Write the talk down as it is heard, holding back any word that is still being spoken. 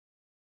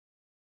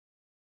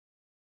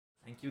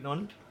Thank you,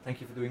 Donald. Thank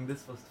you for doing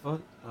this, first of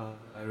all.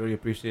 I really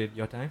appreciate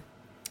your time.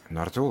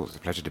 Not at all. It's a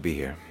pleasure to be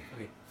here.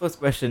 Okay, first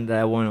question that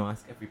I want to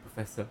ask every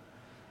professor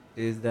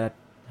is that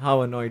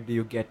how annoyed do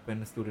you get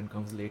when a student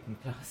comes late in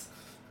class?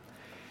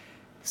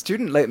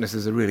 Student lateness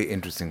is a really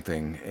interesting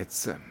thing.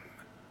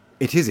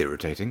 It is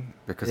irritating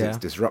because Yeah. it's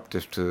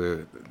disruptive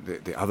to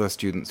the other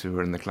students who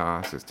are in the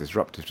class. It's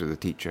disruptive to the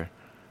teacher,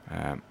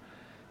 and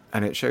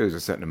it shows a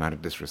certain amount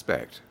of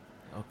disrespect.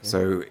 Okay.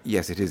 So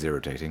yes, it is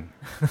irritating.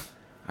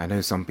 I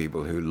know some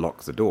people who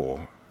lock the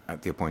door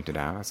at the appointed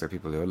hour, so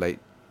people who are late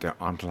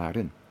aren't allowed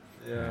in.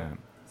 Yeah.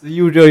 So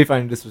you really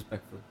find it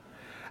disrespectful?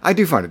 I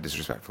do find it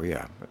disrespectful,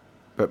 yeah.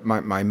 But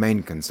my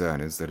main concern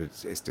is that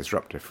it's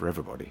disruptive for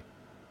everybody.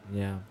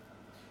 Yeah.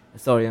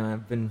 Sorry,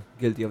 I've been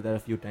guilty of that a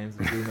few times.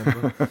 Do you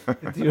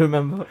remember? Do you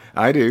remember?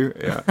 I do,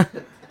 yeah.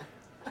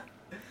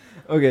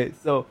 Okay,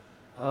 so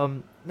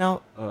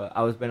now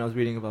when I was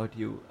reading about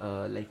you,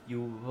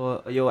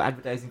 your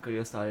advertising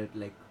career started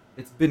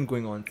it's been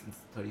going on since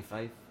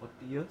 35, 40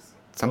 years.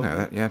 Something like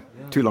that, yeah.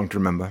 Yeah. Too long to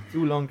remember.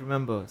 Too long to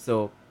remember.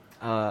 So,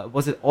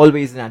 was it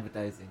always in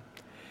advertising?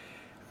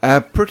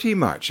 Pretty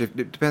much. It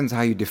depends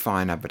how you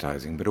define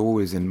advertising, but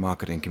always in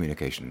marketing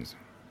communications.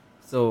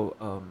 So,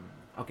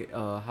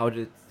 how did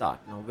it start?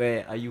 Now,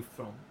 where are you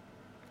from?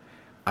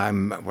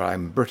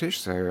 I'm British,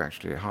 so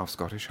actually half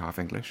Scottish, half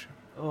English.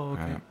 Oh,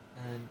 okay.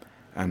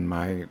 And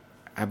my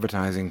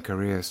advertising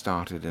career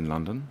started in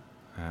London.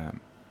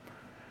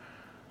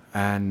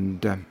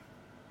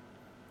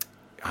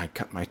 I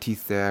cut my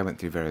teeth there. I went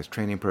through various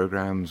training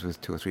programs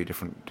with 2 or 3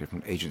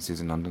 different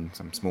agencies in London.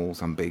 Some small,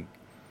 some big,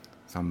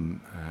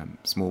 some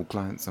small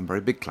clients, some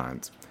very big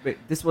clients. Wait,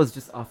 this was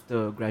just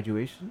after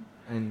graduation,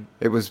 and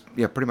it was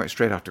pretty much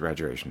straight after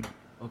graduation.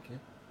 Okay.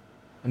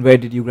 And where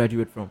did you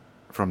graduate from?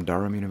 From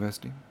Durham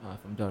University.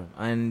 From Durham.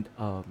 And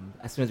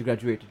as soon as you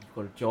graduated, you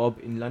got a job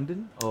in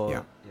London? Or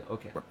Yeah.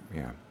 Okay.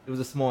 Yeah. It was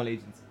a small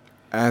agency.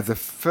 The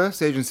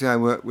first agency I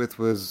worked with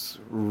was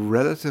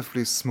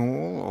relatively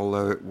small,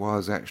 although it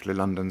was actually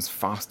London's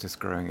fastest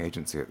growing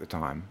agency at the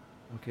time.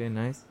 Okay,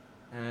 nice.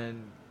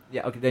 And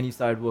then you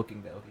started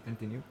working there. Okay,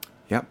 continue.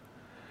 Yep.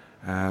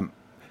 And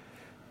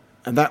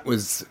that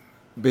was,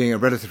 being a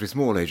relatively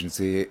small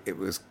agency, it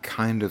was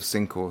kind of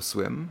sink or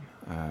swim.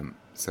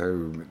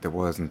 So there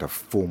wasn't a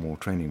formal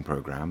training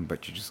program,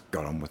 but you just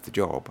got on with the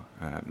job,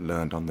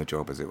 learned on the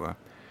job, as it were.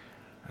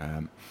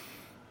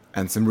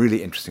 And some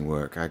really interesting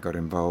work. I got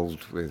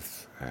involved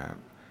with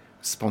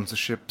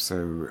sponsorship,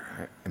 so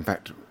I, in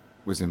fact,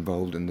 was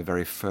involved in the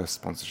very first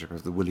sponsorship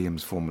of the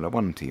Williams Formula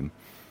One team,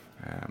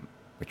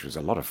 which was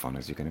a lot of fun,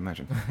 as you can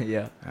imagine.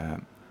 Yeah.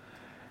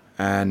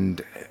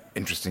 And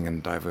interesting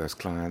and diverse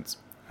clients.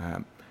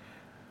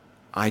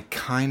 I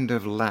kind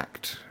of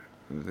lacked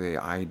the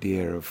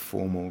idea of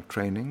formal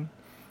training,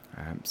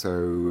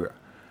 so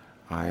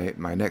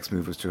my next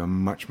move was to a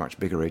much, much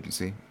bigger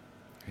agency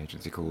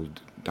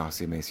called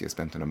Darcy, Macier,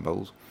 Spenton and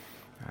Bowles,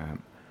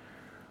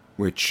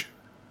 which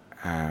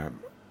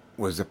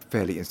was a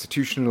fairly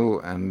institutional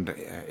and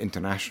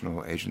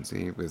international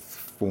agency with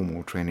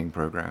formal training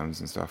programs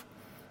and stuff.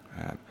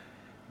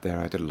 There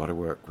I did a lot of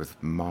work with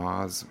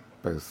Mars,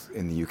 both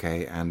in the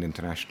UK and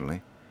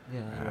internationally.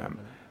 Yeah.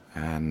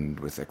 And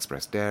with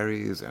Express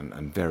Dairies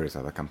and various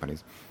other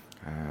companies.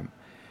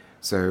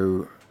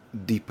 So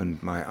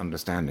deepened my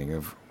understanding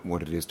of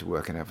what it is to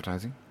work in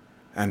advertising.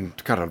 And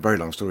to cut a very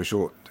long story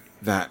short,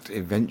 that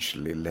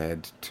eventually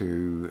led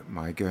to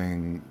my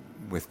going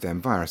with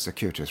them via a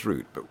circuitous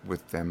route, but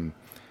with them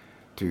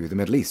to the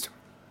Middle East.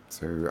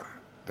 So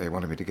they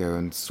wanted me to go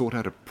and sort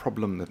out a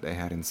problem that they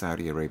had in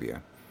Saudi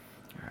Arabia.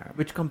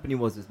 Which company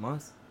was this,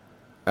 Mars?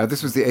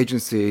 This was the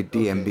agency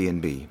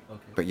DMB&B,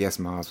 Okay. but yes,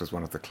 Mars was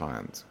one of the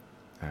clients.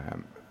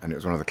 And it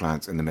was one of the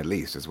clients in the Middle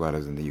East as well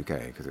as in the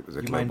UK, because it was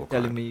a global client. You mind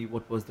telling me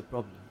what was the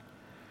problem?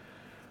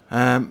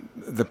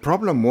 The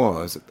problem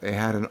was that they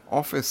had an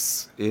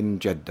office in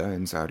Jeddah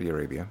in Saudi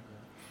Arabia,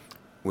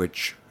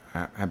 which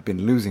had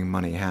been losing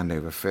money hand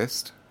over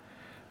fist,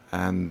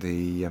 and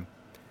the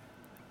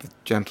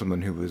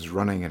gentleman who was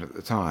running it at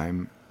the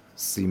time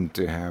seemed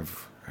to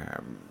have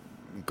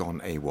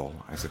gone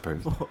AWOL, I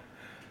suppose.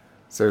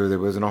 So there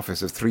was an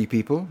office of 3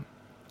 people.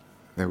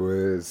 There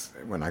was,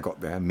 when I got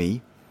there,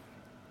 me,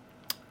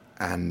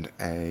 and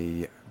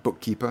a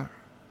bookkeeper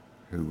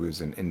who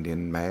was an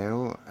Indian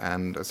male,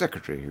 and a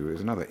secretary who was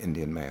another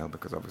Indian male,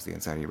 because obviously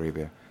in Saudi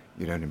Arabia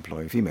you don't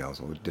employ females,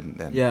 or didn't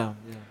then. Yeah.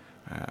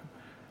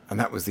 And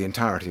that was the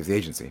entirety of the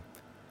agency.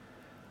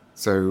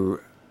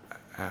 So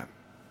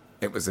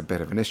it was a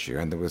bit of an issue,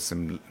 and there was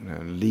some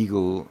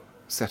legal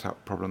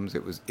setup problems.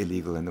 It was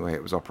illegal in the way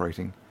it was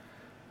operating.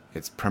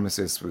 Its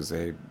premises was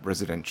a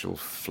residential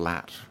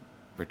flat,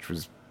 which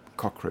was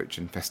cockroach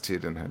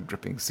infested and had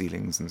dripping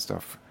ceilings and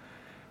stuff.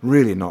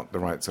 Really not the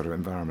right sort of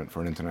environment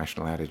for an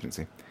international ad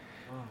agency.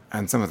 Wow.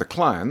 And some of the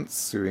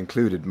clients, who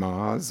included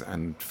Mars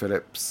and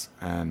Philips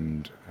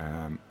and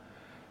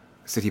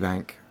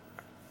Citibank,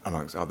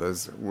 amongst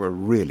others, were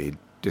really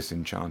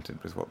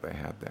disenchanted with what they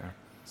had there.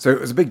 So it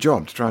was a big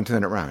job to try and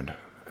turn it around,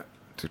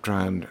 to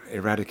try and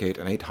eradicate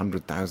an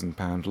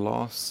 £800,000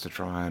 loss, to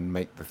try and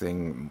make the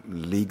thing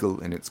legal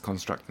in its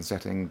construct and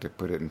setting, to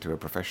put it into a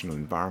professional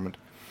environment,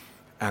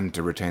 and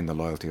to retain the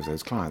loyalty of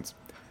those clients.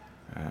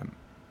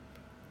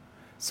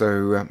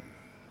 So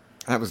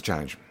that was a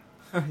challenge.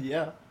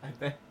 Yeah, I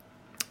bet.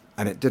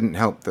 And it didn't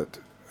help that,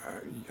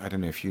 I don't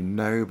know if you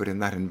know, but in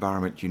that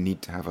environment you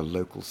need to have a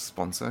local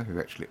sponsor who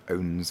actually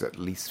owns at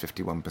least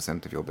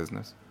 51% of your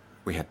business.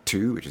 We had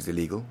two, which is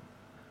illegal.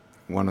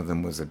 One of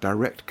them was a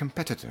direct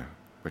competitor,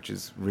 which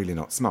is really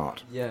not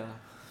smart. Yeah.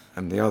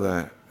 And the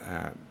other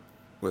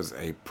was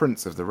a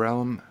prince of the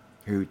realm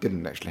who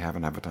didn't actually have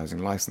an advertising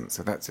license,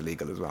 so that's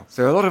illegal as well.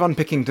 So a lot of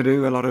unpicking to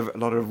do, a lot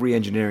of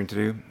re-engineering to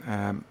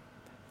do.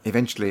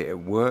 Eventually it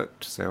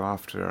worked, so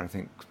after, I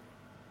think,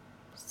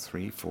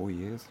 3-4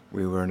 years,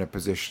 we were in a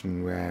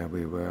position where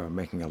we were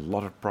making a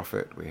lot of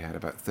profit. We had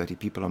about 30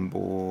 people on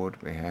board.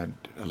 We had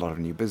a lot of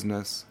new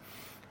business,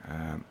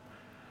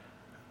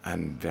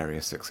 and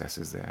various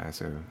successes there.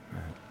 So,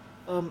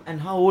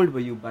 and how old were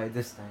you by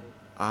this time?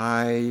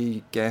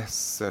 I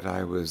guess that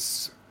I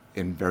was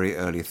in very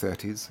early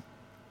 30s.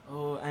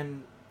 Oh,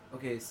 and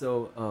okay,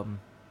 so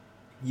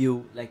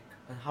you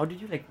how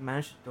did you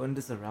manage to turn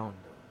this around?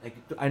 Like,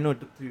 I know it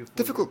took 3 or 4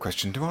 Difficult years.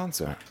 question to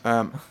answer.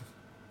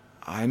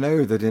 I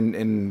know that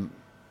in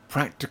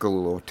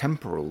practical or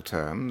temporal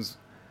terms,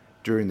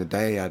 during the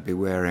day I'd be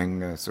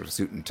wearing a sort of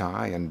suit and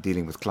tie and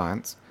dealing with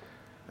clients,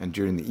 and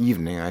during the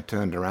evening I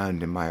turned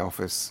around in my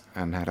office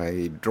and had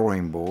a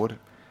drawing board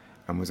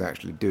and was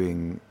actually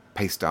doing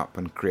paste up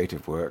and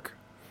creative work.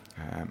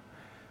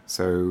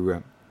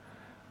 So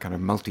kind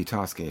of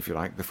multitasking, if you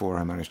like, before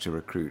I managed to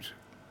recruit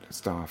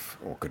staff,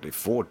 or could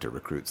afford to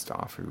recruit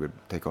staff who would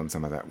take on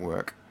some of that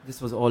work. This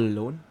was all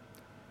alone?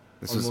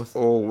 This Almost was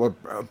all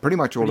pretty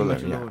much all pretty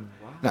alone. much Yeah. alone.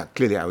 Wow. Now,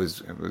 clearly, I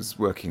was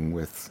working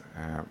with,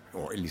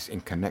 or at least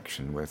in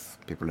connection with,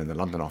 people in the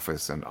London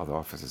office and other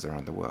offices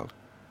around the world.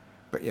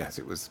 But yes,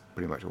 it was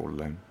pretty much all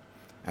alone,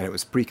 and it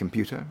was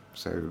pre-computer,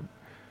 so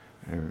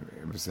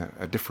it was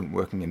a different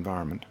working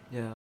environment.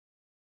 Yeah.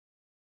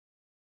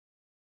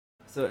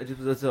 So it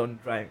was also on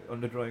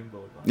the drawing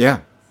board. Wow. Yeah,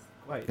 It's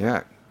quite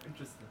yeah,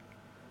 interesting.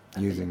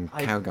 using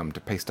cow gum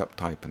to paste up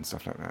type and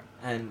stuff like that.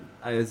 And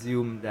I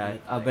assume that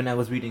when I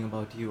was reading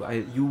about you,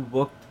 you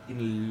worked in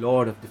a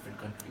lot of different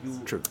countries.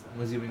 True.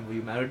 I'm assuming, were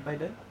you married by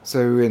then?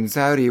 So in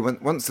Saudi,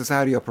 once the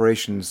Saudi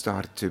operation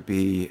started to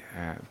be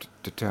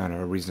to turn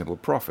a reasonable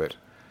profit,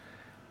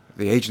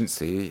 the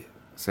agency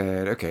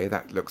said, "Okay,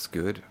 that looks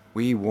good.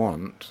 We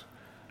want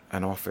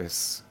an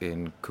office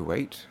in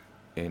Kuwait,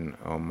 in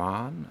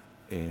Oman,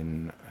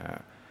 in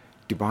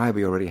Dubai.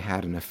 We already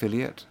had an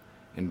affiliate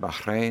in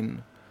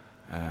Bahrain,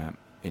 in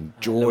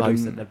I love how you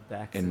said Jordan, that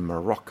back. in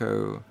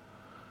Morocco,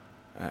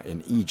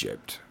 in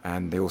Egypt,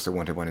 and they also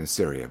wanted one in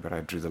Syria, but I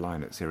drew the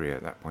line at Syria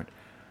at that point.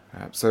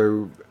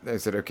 So they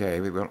said,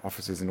 okay, we want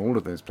offices in all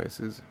of those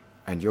places,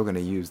 and you're going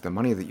to use the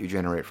money that you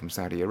generate from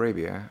Saudi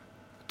Arabia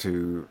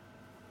to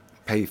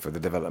pay for the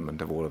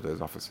development of all of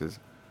those offices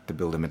to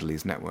build a Middle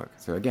East network.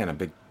 So again,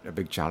 a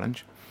big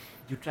challenge.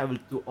 You traveled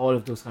to all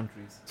of those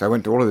countries. So I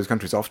went to all of those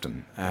countries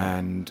often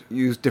and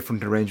used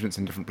different arrangements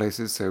in different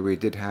places. So we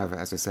did have,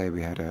 as I say,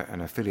 we had an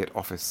affiliate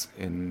office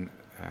in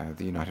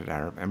the United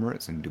Arab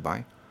Emirates in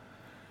Dubai.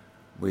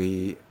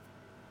 We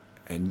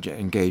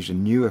engaged a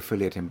new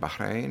affiliate in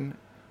Bahrain.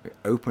 We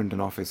opened an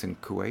office in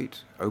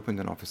Kuwait, opened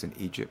an office in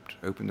Egypt,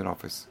 opened an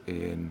office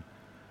in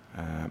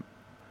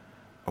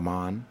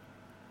Oman,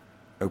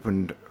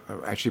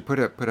 actually put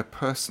a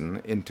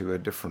person into a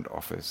different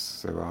office,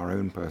 so our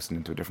own person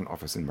into a different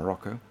office in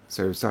Morocco.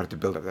 So we started to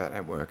build up that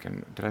network.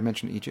 And did I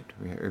mention Egypt?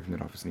 We opened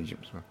an office in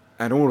Egypt as well.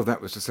 And all of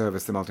that was to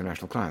service the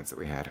multinational clients that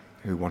we had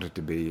who wanted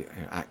to be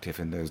active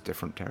in those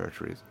different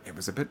territories. It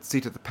was a bit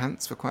seat of the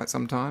pants for quite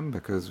some time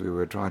because we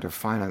were trying to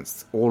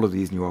finance all of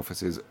these new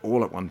offices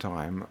all at one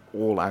time,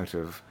 all out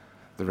of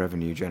the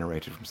revenue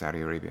generated from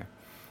Saudi Arabia,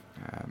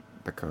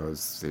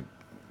 because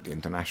the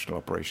international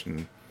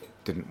operation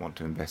didn't want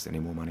to invest any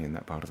more money in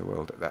that part of the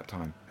world at that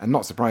time. And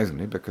not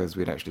surprisingly, because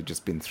we'd actually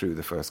just been through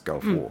the first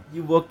Gulf War.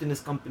 You worked in this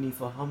company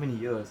for how many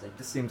years? Like,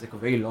 this seems like a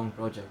very long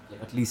project,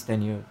 like at least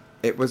 10 years.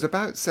 It was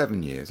about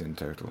 7 years in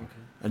total. Okay.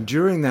 And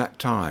during that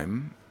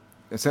time,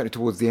 and certainly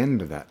towards the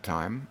end of that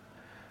time,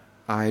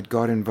 I'd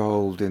got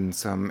involved in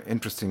some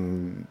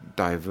interesting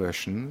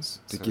diversions.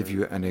 To give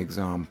you an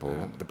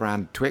example, the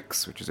brand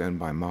Twix, which is owned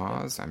by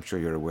Mars, I'm sure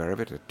you're aware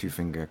of it, a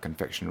two-finger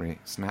confectionery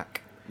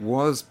snack,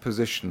 was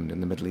positioned in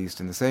the Middle East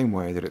in the same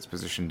way that it's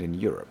positioned in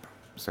Europe.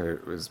 So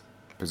it was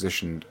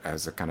positioned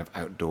as a kind of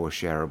outdoor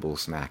shareable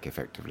snack,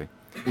 effectively,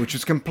 which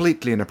is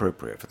completely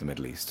inappropriate for the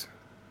Middle East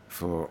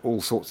for all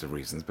sorts of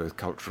reasons, both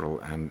cultural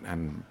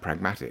and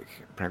pragmatic.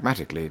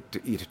 Pragmatically, to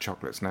eat a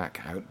chocolate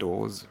snack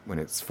outdoors when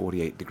it's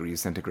 48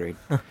 degrees centigrade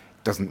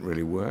doesn't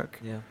really work.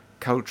 Yeah.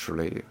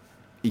 Culturally,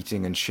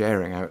 eating and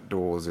sharing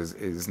outdoors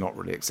is not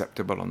really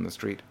acceptable on the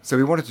street. So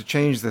we wanted to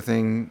change the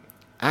thing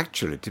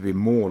actually to be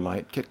more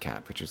like Kit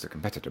Kat, which is a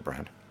competitor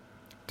brand,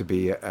 to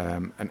be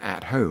an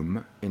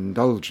at-home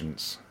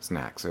indulgence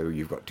snack. So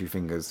you've got two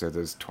fingers, so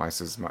there's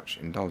twice as much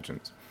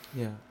indulgence.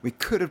 Yeah. We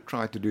could have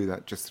tried to do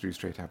that just through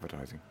straight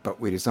advertising, but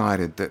we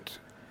decided that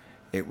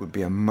it would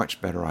be a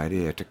much better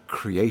idea to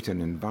create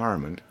an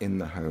environment in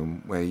the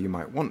home where you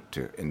might want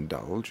to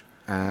indulge.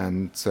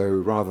 And so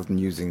rather than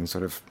using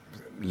sort of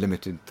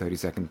limited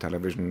 30-second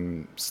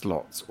television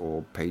slots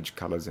or page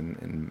colours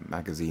in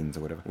magazines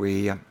or whatever,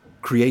 we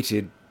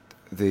created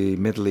the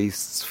Middle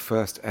East's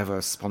first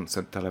ever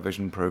sponsored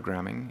television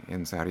programming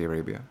in Saudi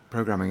Arabia.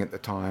 Programming at the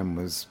time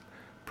was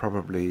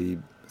probably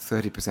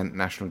 30%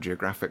 National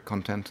Geographic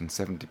content and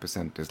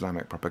 70%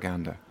 Islamic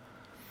propaganda.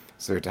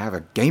 So to have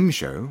a game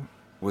show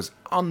was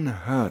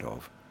unheard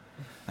of.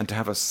 And to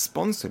have a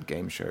sponsored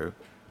game show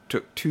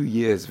took 2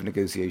 years of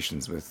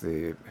negotiations with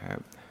the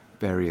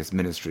various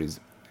ministries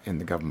in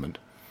the government.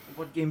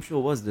 What game show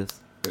was this?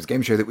 It was a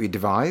game show that we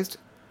devised,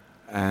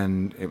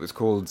 and it was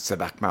called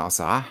Sabak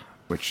Ma'asah,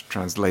 which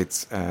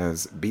translates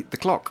as Beat the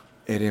Clock.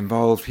 It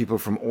involved people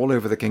from all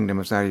over the Kingdom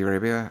of Saudi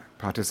Arabia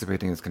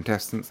participating as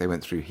contestants. They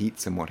went through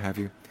heats and what have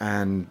you.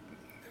 And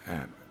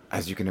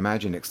as you can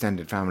imagine,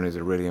 extended families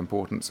are really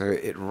important, so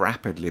it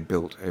rapidly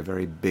built a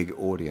very big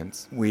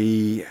audience.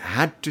 We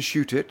had to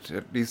shoot it,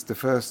 at least the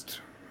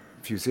first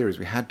few series,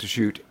 we had to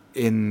shoot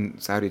in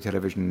Saudi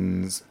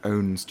Television's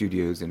own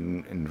studios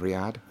in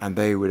Riyadh, and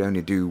they would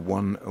only do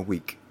one a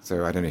week.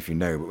 So I don't know if you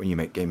know, but when you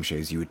make game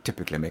shows, you would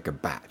typically make a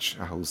batch,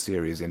 a whole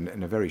series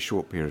in a very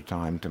short period of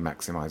time to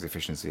maximize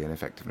efficiency and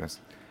effectiveness.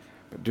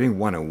 But doing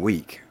one a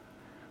week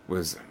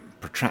was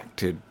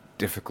protracted,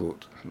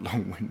 difficult,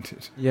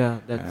 long-winded. Yeah,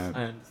 that's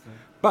I understand.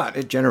 But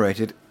it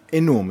generated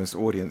enormous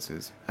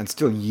audiences. And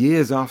still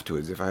years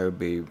afterwards, if I would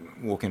be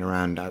walking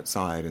around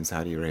outside in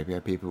Saudi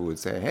Arabia, people would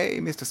say, "Hey,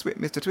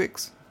 Mr.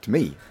 Twix," to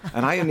me.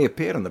 And I only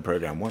appeared on the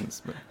program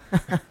once.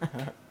 But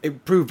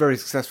it proved very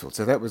successful.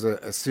 So that was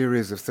a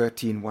series of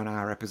 13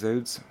 one-hour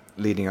episodes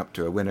leading up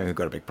to a winner who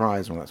got a big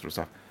prize and all that sort of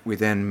stuff. We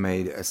then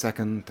made a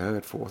second,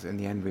 third, fourth. In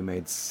the end, we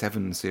made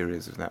 7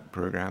 series of that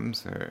program.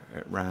 So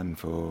it ran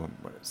for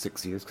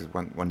 6 years, because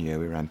one year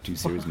we ran 2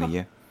 series in a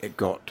year. It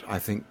got, I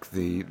think,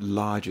 the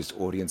largest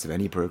audience of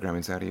any program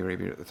in Saudi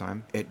Arabia at the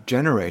time. It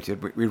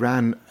generated, we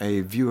ran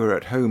a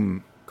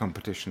viewer-at-home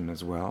competition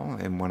as well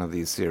in one of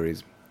these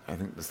series. I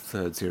think it was the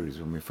 3rd series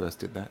when we first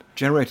did that.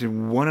 Generated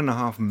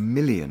 1.5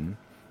 million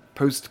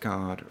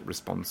postcard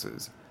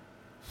responses.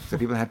 So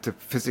people had to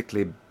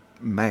physically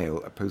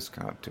mail a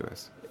postcard to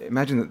us.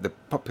 Imagine that the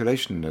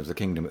population of the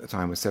kingdom at the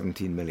time was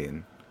 17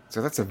 million.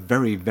 So that's a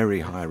very, very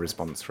high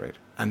response rate.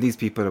 And these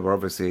people were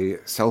obviously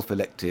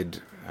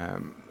self-elected,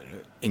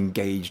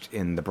 engaged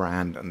in the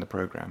brand and the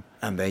program.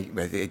 And they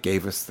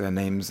gave us their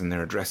names and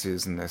their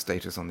addresses and their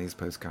status on these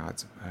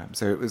postcards.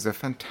 So it was a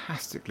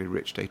fantastically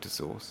rich data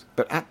source.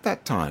 But at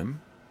that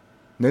time,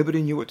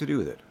 nobody knew what to do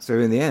with it. So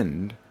in the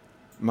end,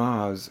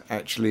 Mars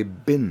actually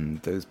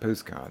binned those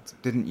postcards,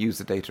 didn't use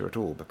the data at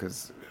all,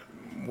 because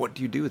what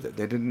do you do with it?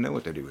 They didn't know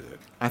what to do with it.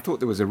 I thought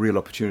there was a real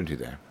opportunity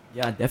there.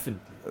 Yeah,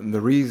 definitely. And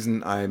the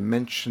reason I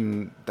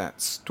mentioned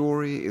that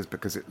story is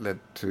because it led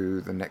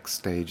to the next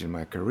stage in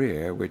my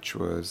career, which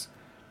was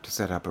to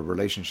set up a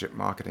relationship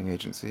marketing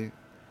agency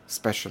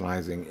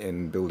specializing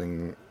in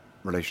building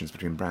relations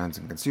between brands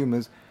and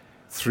consumers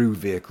through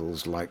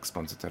vehicles like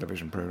sponsored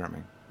television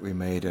programming. We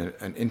made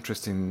an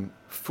interesting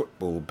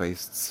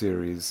football-based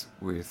series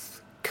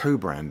with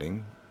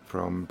co-branding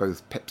from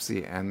both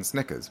Pepsi and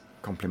Snickers.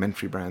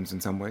 Complementary brands in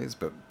some ways,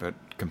 but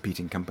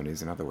competing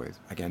companies in other ways.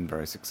 Again,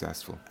 very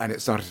successful. And it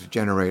started to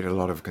generate a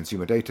lot of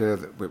consumer data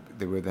that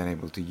they were then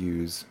able to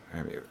use.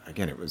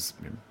 Again, it was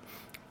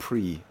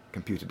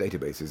pre-computer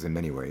databases in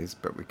many ways,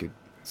 but we could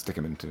stick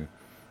them into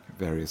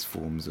various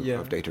forms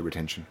of data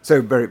retention.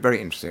 So very,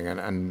 very interesting.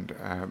 And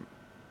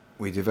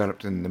we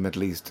developed in the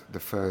Middle East the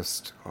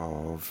first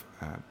of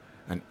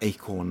an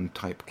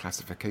acorn-type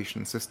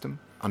classification system,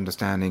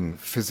 understanding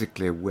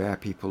physically where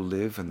people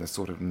live and the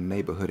sort of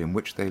neighborhood in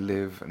which they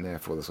live, and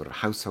therefore the sort of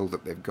household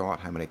that they've got,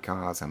 how many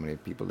cars, how many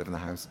people live in the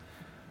house,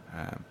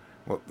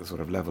 what the sort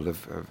of level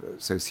of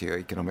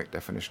socioeconomic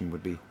definition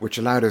would be, which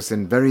allowed us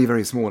in very,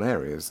 very small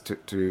areas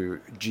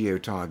to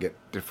geo-target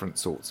different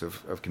sorts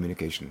of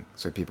communication.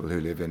 So people who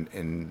live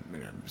in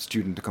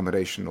student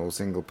accommodation or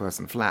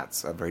single-person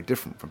flats are very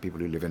different from people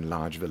who live in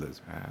large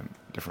villas.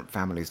 Different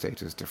family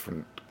status,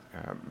 different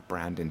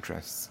brand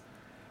interests,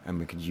 and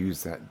we could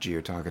use that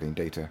geo-targeting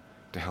data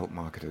to help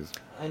marketers.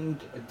 And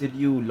did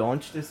you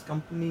launch this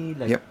company?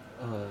 Yep.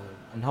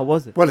 And how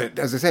was it? Well,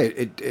 as I say,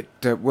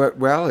 it worked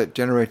well. It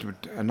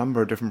generated a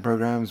number of different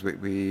programs.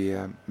 We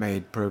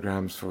made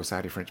programs for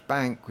Saudi French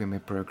Bank. We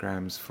made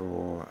programs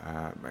for,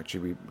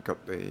 actually we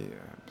got the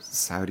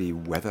Saudi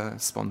weather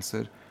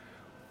sponsored.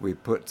 We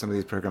put some of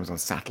these programs on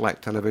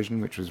satellite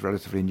television, which was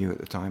relatively new at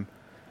the time,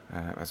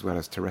 as well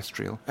as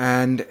terrestrial.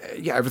 And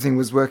yeah, everything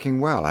was working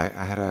well. I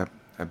had a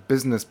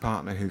business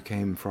partner who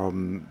came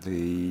from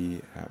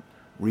the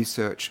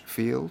research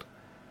field,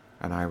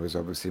 and I was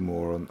obviously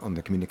more on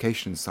the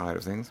communications side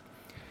of things.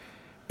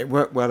 It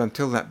worked well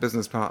until that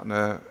business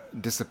partner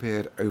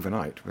disappeared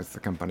overnight with the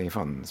company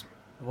funds.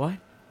 What?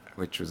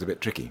 Which was a bit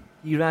tricky.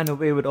 He ran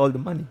away with all the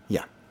money?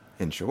 Yeah,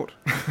 in short.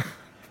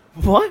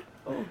 What?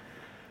 Oh.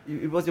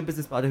 It was your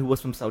business partner who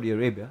was from Saudi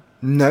Arabia.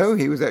 No,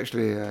 he was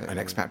actually an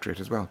expatriate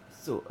as well.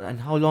 So,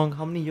 and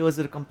how many years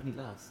did the company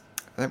last?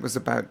 That was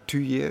about 2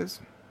 years.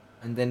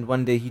 And then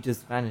one day he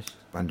just vanished.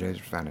 One day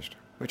it vanished.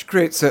 Which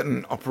creates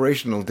certain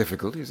operational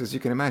difficulties, as you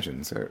can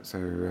imagine.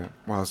 So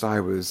whilst I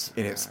was,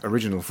 in its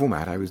original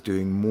format, I was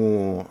doing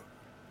more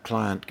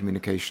client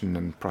communication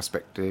and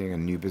prospecting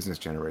and new business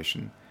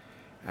generation,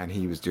 and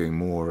he was doing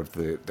more of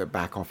the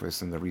back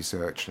office and the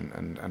research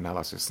and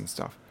analysis and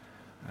stuff.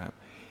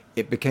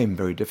 It became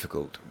very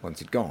difficult once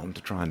he'd gone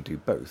to try and do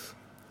both,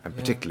 and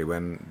particularly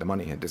when the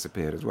money had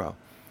disappeared as well.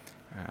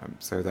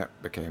 So that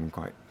became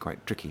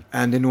quite tricky.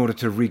 And in order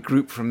to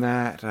regroup from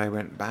that, I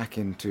went back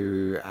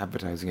into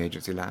advertising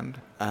agency land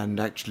and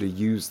actually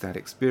used that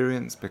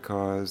experience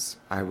because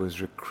I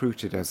was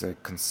recruited as a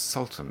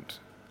consultant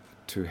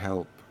to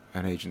help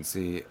an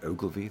agency,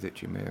 Ogilvy,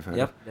 that you may have heard of.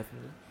 Yep,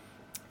 definitely.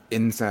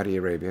 In Saudi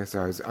Arabia.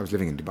 So I was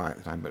living in Dubai at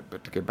the time,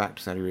 but to go back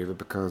to Saudi Arabia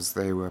because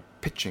they were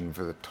pitching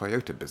for the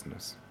Toyota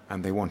business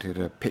and they wanted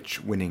a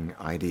pitch-winning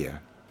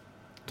idea.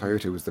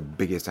 Toyota was the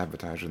biggest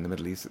advertiser in the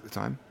Middle East at the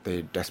time.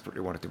 They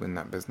desperately wanted to win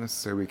that business,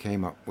 so we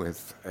came up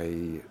with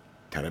a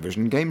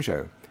television game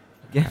show.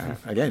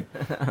 Again.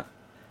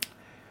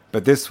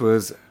 But this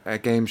was a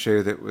game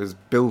show that was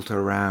built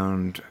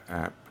around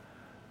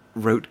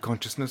road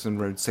consciousness and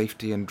road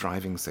safety and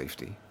driving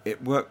safety.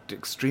 It worked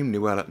extremely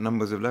well at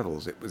numbers of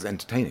levels. It was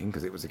entertaining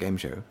because it was a game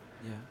show,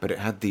 but it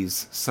had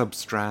these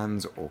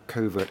sub-strands or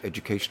covert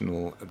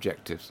educational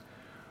objectives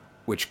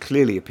which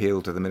clearly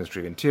appealed to the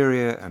Ministry of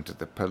Interior and to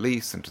the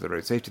police and to the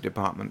Road Safety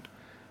Department,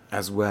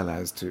 as well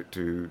as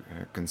to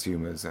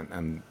consumers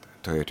and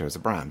Toyota as a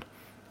brand.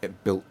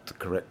 It built the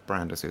correct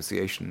brand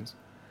associations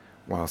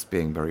whilst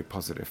being very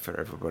positive for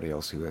everybody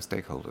else who were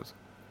stakeholders.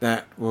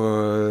 That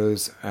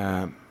was,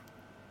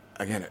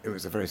 again, it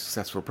was a very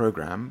successful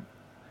program.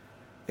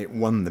 It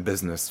won the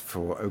business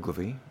for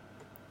Ogilvy.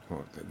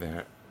 Or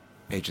their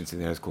agency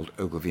there is called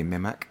Ogilvy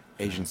Mimac.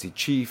 Agency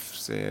chief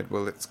said,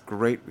 well, it's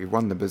great, we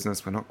won the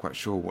business, we're not quite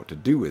sure what to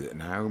do with it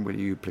now, will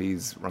you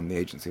please run the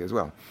agency as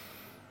well?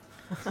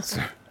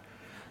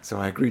 So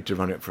I agreed to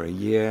run it for a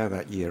year.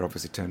 That year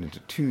obviously turned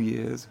into 2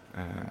 years.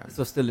 This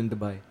was still in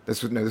Dubai?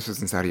 This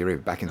was in Saudi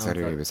Arabia, back in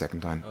Saudi Arabia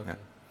second time. Okay. Yeah.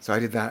 So I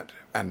did that,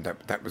 and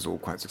that was all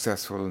quite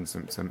successful, and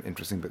some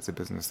interesting bits of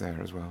business there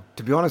as well.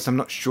 To be honest, I'm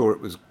not sure it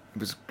was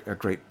a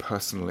great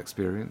personal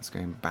experience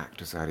going back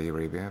to Saudi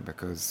Arabia,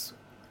 because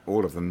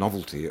all of the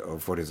novelty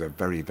of what is a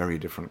very, very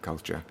different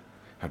culture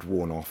had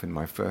worn off in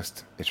my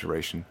first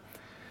iteration.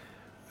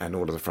 And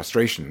all of the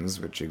frustrations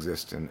which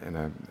exist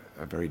in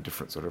a very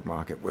different sort of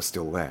market were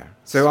still there.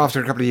 So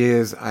after a couple of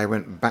years, I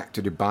went back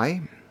to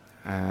Dubai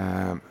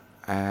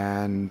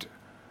and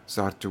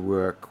started to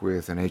work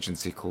with an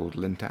agency called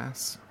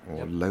Lintas,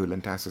 or Low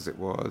Lintas as it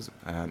was.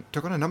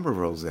 Took on a number of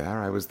roles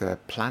there. I was their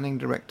planning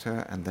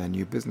director and their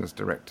new business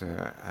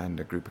director and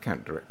a group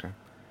account director,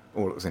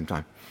 all at the same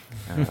time.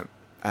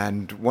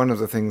 And one of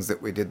the things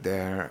that we did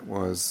there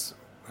was,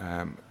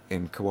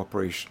 in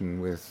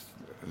cooperation with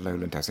Low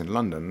Lintas in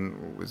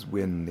London, was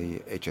win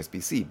the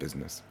HSBC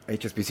business.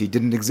 HSBC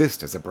didn't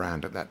exist as a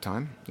brand at that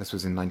time. This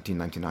was in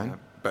 1999,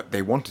 but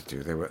they wanted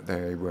to.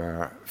 They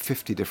were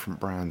 50 different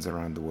brands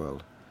around the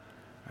world,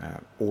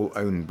 all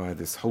owned by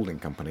this holding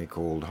company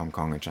called Hong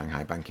Kong and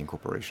Shanghai Banking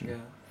Corporation.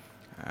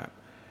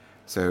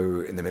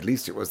 So in the Middle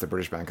East, it was the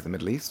British Bank of the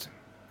Middle East.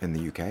 In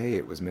the UK,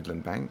 it was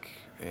Midland Bank.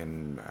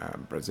 In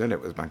Brazil,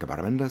 it was Banco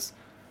Baramendas.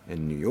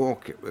 In New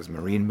York, it was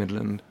Marine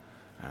Midland.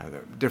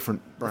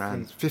 Different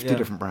brands, 50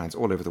 different brands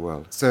all over the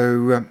world.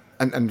 So,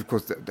 and of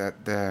course,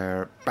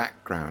 their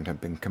background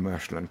had been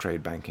commercial and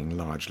trade banking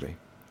largely.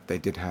 They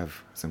did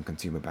have some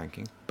consumer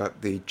banking.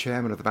 But the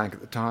chairman of the bank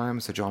at the time,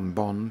 Sir John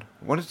Bond,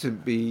 wanted to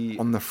be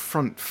on the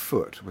front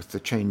foot with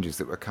the changes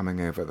that were coming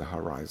over the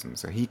horizon.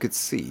 So he could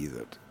see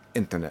that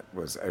internet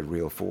was a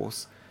real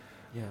force.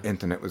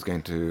 Internet was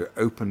going to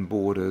open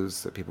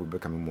borders, that people were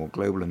becoming more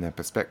global in their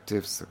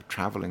perspectives, they were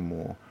traveling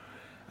more,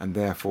 and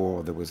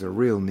therefore there was a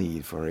real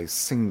need for a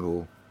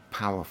single,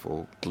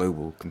 powerful,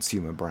 global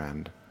consumer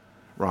brand,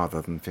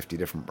 rather than 50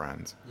 different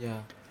brands.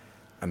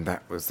 And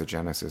that was the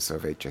genesis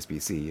of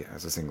HSBC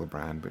as a single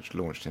brand, which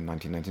launched in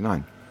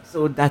 1999.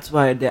 So that's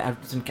why the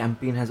advertising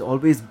campaign has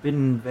always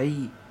been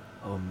very,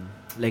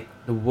 like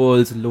the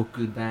world's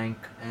local bank,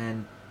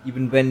 and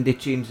even when they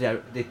changed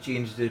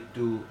it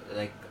to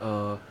like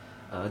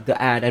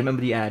the ad. I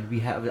remember the ad.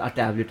 We have our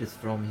tablet is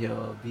from here.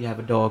 We have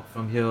a dog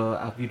from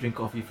here. We drink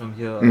coffee from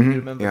here. Mm-hmm. You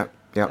remember?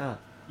 Yeah.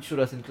 You showed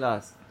us in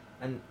class,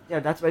 and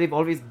that's why they've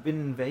always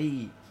been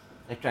very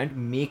like trying to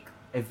make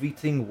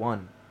everything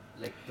one,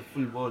 like the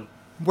full world.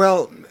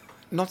 Well,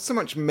 not so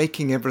much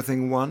making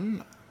everything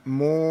one,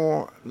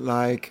 more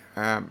like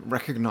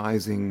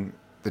recognizing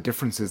the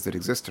differences that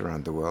exist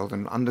around the world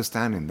and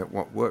understanding that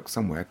what works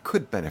somewhere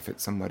could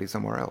benefit somebody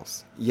somewhere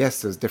else.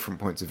 Yes, there's different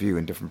points of view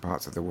in different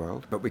parts of the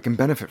world, but we can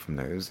benefit from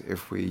those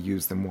if we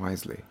use them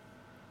wisely.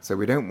 So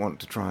we don't want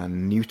to try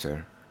and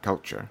neuter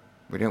culture.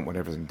 We don't want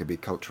everything to be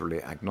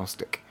culturally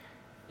agnostic.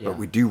 But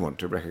we do want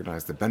to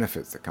recognize the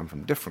benefits that come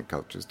from different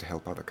cultures to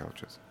help other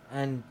cultures.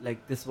 And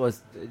like this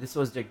was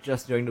like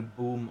just during the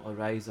boom or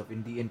rise of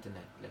the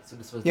internet. Like so,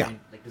 this was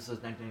this was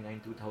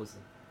 1999 2000.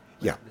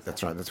 Yeah,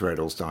 that's right. That's where it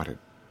all started.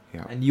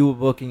 Yeah. And you were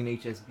working in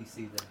HSBC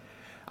then.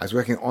 I was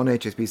working on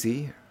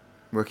HSBC,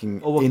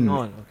 working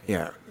on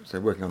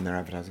their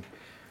advertising.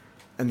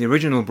 And the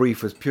original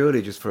brief was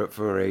purely just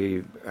for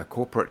a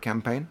corporate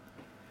campaign,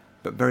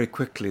 but very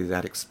quickly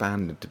that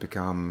expanded to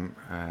become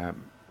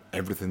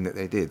everything that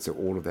they did, so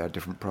all of their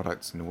different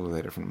products and all of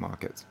their different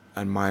markets.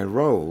 And my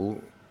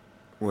role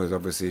was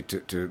obviously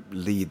to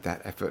lead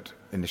that effort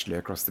initially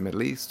across the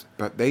Middle East,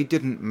 but they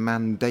didn't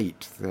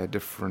mandate their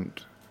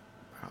different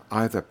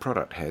either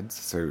product heads,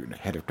 so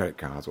head of credit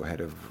cards or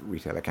head of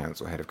retail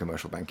accounts or head of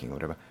commercial banking or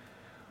whatever,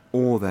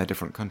 or their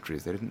different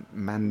countries. They didn't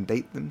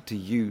mandate them to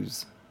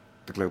use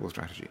the global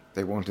strategy.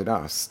 They wanted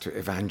us to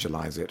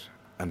evangelize it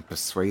and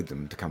persuade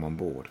them to come on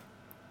board,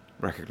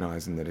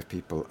 recognizing that if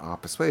people are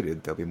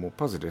persuaded, they'll be more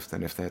positive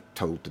than if they're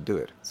told to do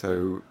it.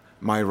 So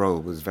my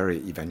role was very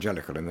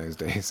evangelical in those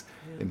days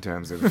in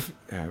terms of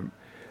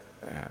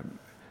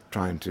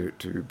trying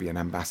to be an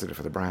ambassador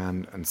for the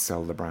brand and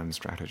sell the brand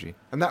strategy.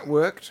 And that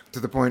worked to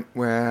the point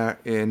where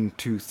in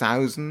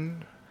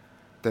 2000,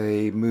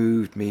 they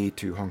moved me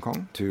to Hong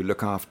Kong to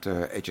look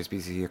after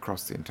HSBC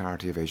across the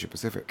entirety of Asia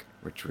Pacific,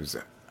 which was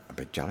a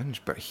big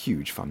challenge, but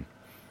huge fun.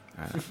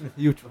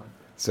 Huge fun.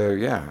 So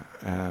yeah,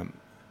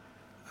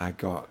 I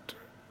got,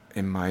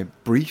 in my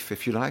brief,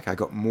 if you like, I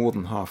got more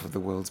than half of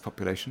the world's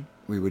population.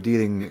 We were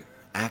dealing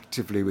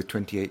actively with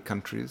 28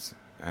 countries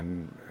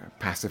and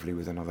passively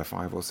with another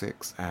 5 or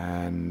 6,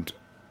 and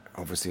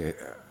obviously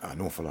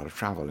an awful lot of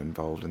travel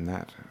involved in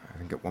that. I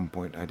think at one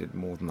point I did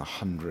more than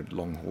 100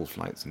 long-haul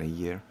flights in a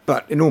year,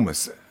 but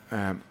enormous.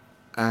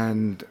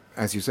 And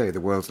as you say, the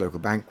world's local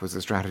bank was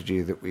the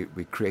strategy that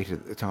we created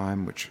at the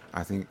time, which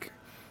I think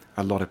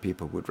a lot of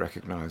people would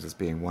recognize as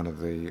being one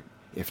of the,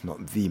 if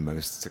not the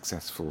most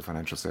successful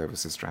financial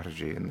services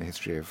strategy in the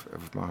history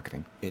of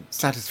marketing. It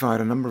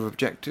satisfied a number of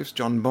objectives.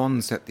 John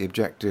Bond set the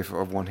objective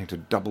of wanting to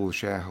double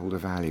shareholder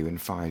value in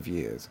 5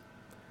 years.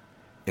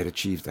 It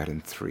achieved that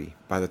in 3.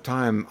 By the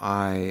time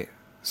I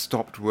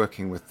stopped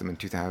working with them in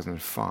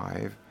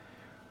 2005,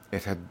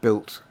 it had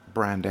built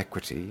brand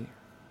equity,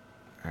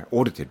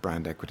 audited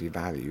brand equity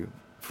value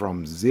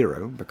from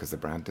 0, because the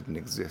brand didn't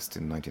exist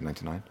in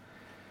 1999,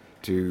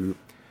 to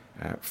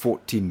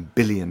 $14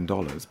 billion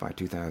by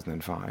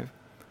 2005.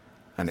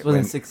 And it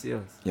went 6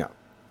 years. Yeah.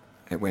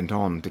 It went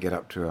on to get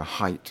up to a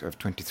height of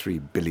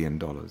 $23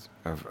 billion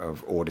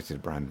of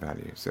audited brand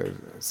value. So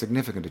a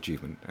significant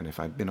achievement. And if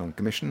I'd been on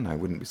commission, I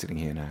wouldn't be sitting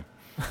here now.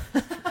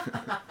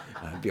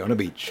 I'd be on a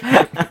beach.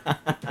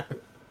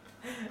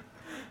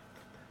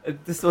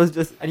 This was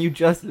just, and you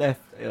just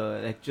left,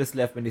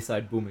 when they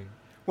started booming.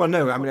 Well,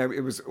 no, I mean,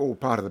 it was all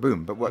part of the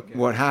boom. But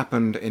what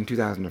happened in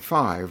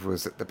 2005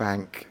 was that the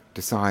bank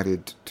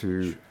decided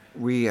to,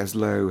 we as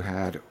Lowe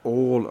had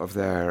all of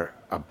their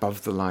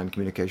above-the-line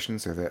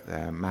communications, so that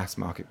their mass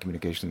market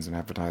communications and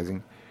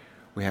advertising.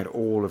 We had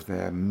all of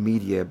their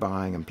media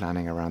buying and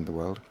planning around the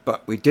world.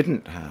 But we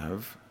didn't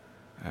have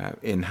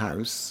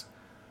in-house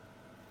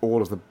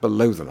all of the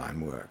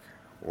below-the-line work,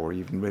 or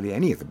even really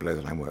any of the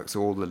below-the-line work. So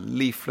all the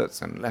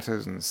leaflets and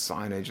letters and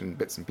signage and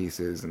bits and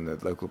pieces and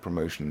the local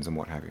promotions and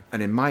what have you.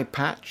 And in my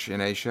patch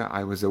in Asia,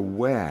 I was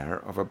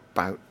aware of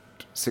about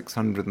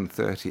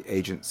 630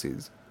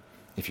 agencies,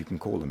 if you can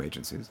call them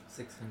agencies,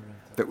 600,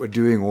 that were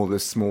doing all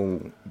this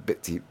small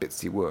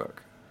bitsy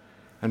work.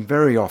 And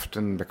very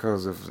often,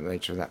 because of the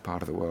nature of that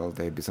part of the world,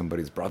 they'd be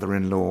somebody's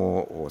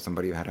brother-in-law or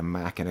somebody who had a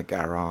Mac in a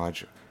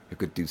garage who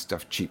could do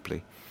stuff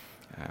cheaply.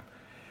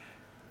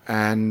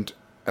 And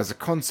as a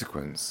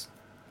consequence,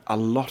 a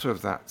lot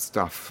of that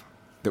stuff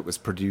that was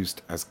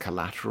produced as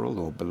collateral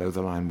or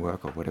below-the-line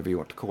work or whatever you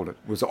want to call it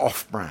was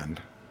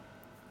off-brand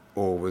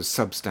or was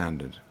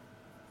substandard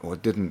or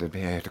didn't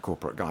adhere to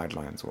corporate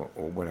guidelines or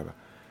whatever.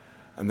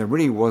 And there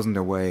really wasn't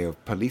a way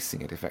of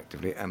policing it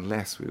effectively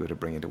unless we were to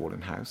bring it all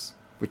in-house,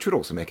 which would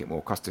also make it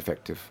more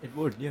cost-effective. It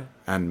would, yeah.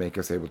 And make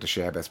us able to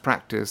share best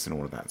practice and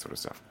all of that sort of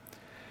stuff.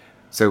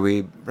 So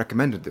we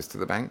recommended this to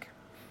the bank.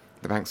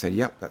 The bank said,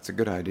 yep, that's a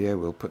good idea.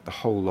 We'll put the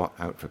whole lot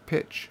out for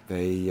pitch.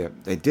 They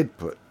did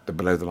put the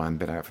below-the-line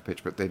bit out for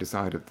pitch, but they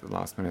decided at the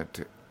last minute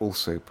to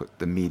also put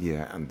the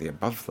media and the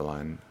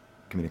above-the-line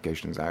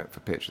communications out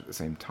for pitch at the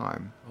same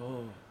time.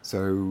 Oh.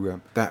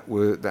 So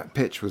that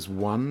pitch was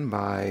won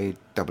by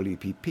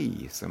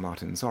WPP, Sir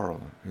Martin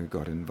Sorrell, who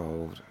got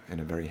involved in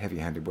a very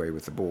heavy-handed way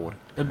with the board.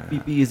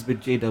 WPP is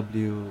with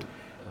JW...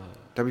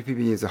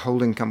 WPP is a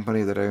holding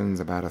company that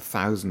owns about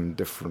 1,000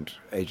 different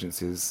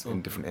agencies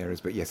in different areas,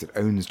 but yes, it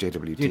owns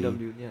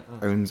JWT,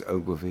 owns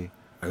Ogilvy,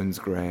 owns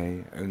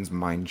Grey, owns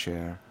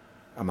Mindshare,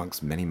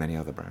 amongst many, many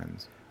other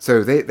brands.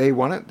 So they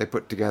won it. They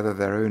put together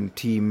their own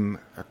team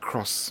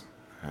across,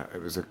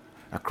 it was a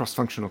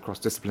cross-functional,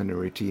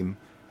 cross-disciplinary team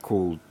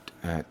called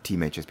Team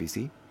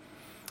HSBC,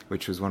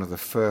 which was one of the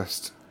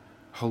first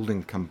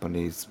holding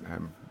companies'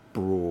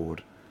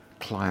 broad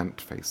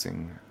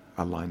client-facing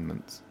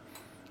alignments.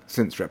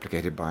 since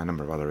replicated by a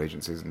number of other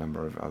agencies, a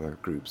number of other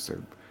groups.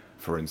 So,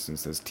 for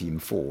instance, there's Team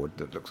Ford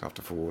that looks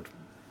after Ford.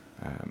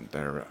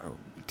 There are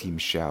Team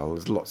Shell.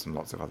 There's lots and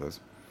lots of others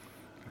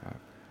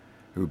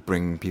who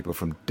bring people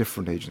from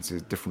different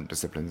agencies, different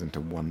disciplines into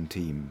one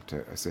team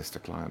to assist a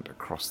client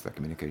across their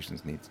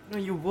communications needs.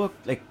 You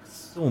worked like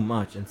so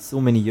much and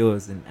so many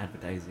years in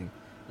advertising.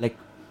 Like,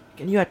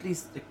 can you at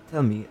least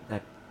tell me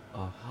that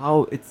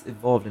how it's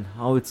evolved and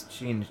how it's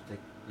changed?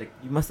 Like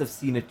you must have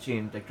seen it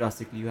change like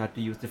drastically. You had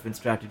to use different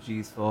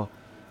strategies for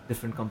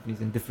different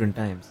companies in different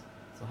times.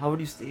 So how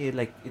would you say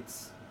like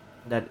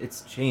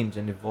it's changed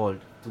and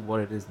evolved to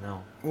what it is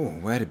now? Oh,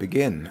 where to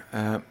begin?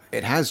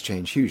 It has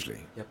changed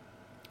hugely. Yep.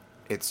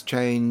 It's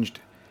changed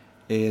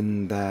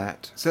in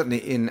that, certainly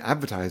in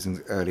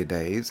advertising's early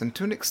days, and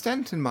to an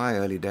extent in my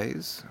early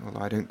days, although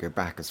I don't go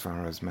back as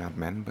far as Mad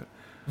Men,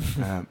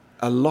 but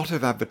a lot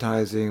of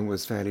advertising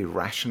was fairly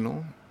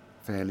rational,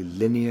 fairly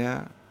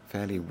linear,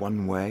 fairly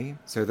one-way.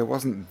 So there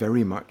wasn't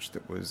very much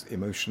that was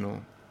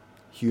emotional.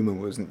 Humour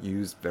wasn't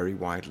used very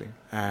widely.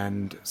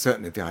 And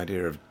certainly the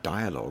idea of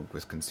dialogue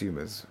with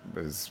consumers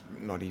was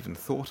not even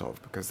thought of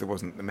because there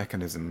wasn't the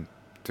mechanism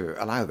to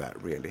allow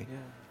that, really. Yeah.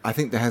 I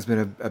think there has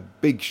been a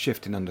big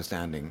shift in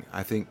understanding.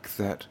 I think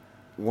that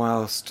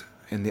whilst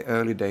in the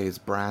early days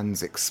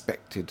brands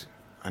expected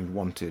and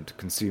wanted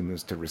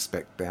consumers to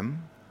respect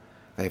them,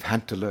 they've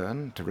had to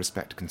learn to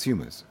respect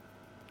consumers.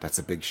 That's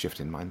a big shift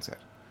in mindset.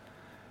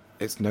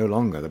 It's no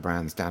longer the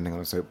brand standing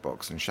on a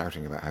soapbox and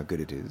shouting about how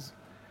good it is.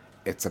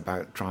 It's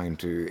about trying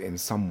to, in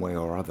some way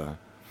or other,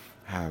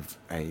 have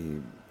a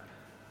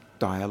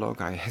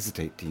dialogue. I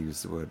hesitate to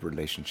use the word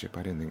relationship.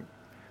 I don't think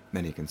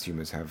many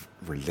consumers have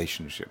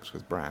relationships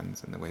with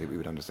brands in the way that we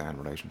would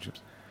understand relationships.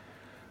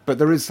 But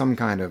there is some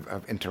kind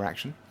of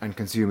interaction, and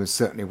consumers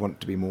certainly want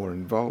to be more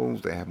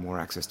involved. They have more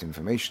access to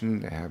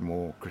information, they have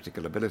more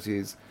critical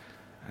abilities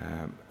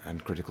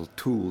and critical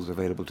tools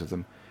available to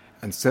them.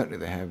 And certainly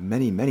they have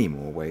many, many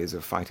more ways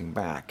of fighting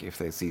back if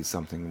they see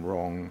something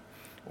wrong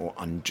or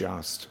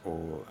unjust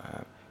or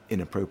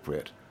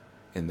inappropriate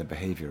in the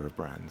behavior of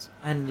brands.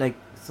 And like,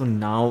 so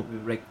now,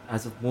 like,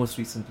 as of most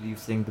recently, you're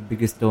saying the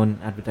biggest turn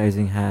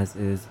advertising has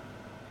is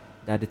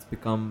that it's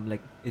become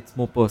like, it's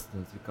more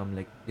personal. It's become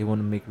like they want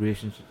to make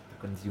relationships with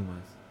the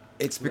consumers.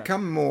 It's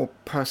become more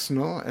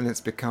personal, and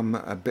it's become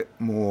a bit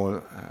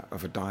more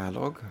of a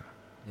dialogue.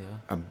 Yeah.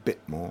 A bit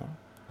more.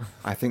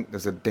 I think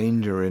there's a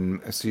danger in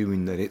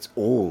assuming that it's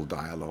all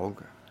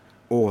dialogue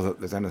or that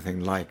there's anything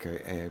like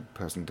a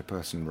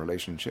person-to-person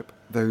relationship.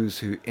 Those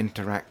who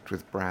interact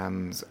with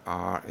brands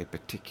are a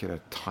particular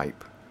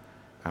type,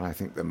 and I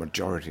think the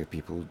majority of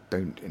people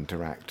don't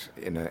interact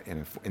in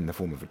the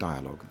form of a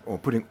dialogue. Or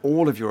putting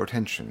all of your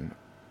attention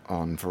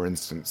on, for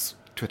instance,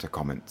 Twitter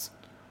comments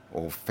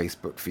or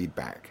Facebook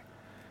feedback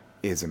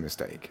is a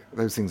mistake.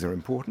 Those things are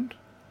important,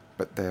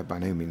 but they're by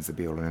no means the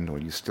be-all and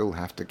end-all. You still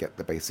have to get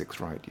the basics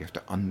right. You have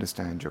to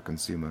understand your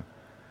consumer.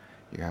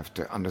 You have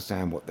to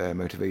understand what their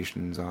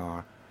motivations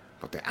are,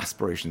 what their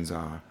aspirations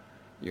are.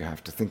 You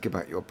have to think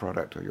about your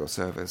product or your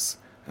service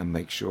and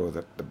make sure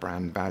that the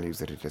brand values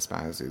that it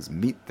espouses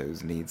meet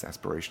those needs,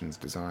 aspirations,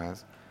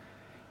 desires.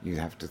 You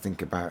have to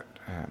think about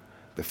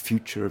the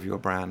future of your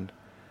brand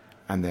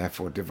and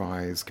therefore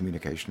devise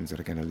communications that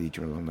are going to lead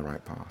you along the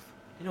right path.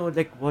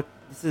 Like what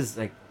this is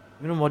like,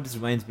 what this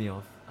reminds me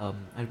of?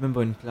 I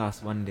remember in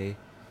class one day,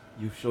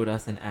 you showed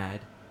us an ad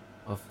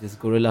of this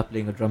gorilla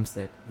playing a drum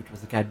set, which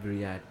was a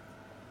Cadbury ad.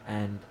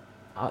 And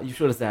you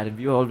showed us that, and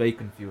we were all very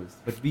confused.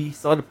 But we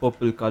saw the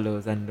purple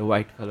colors and the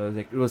white colors,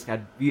 like it was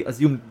we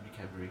assumed it would be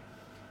Cadbury.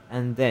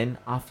 And then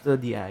after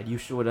the ad, you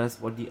showed us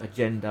what the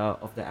agenda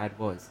of the ad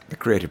was. The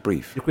creative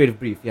brief. The creative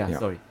brief, yeah.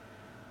 Sorry.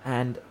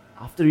 And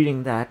after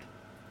reading that,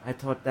 I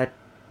thought that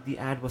the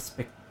ad was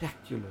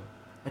spectacular.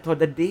 I thought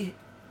that they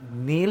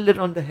nailed it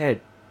on the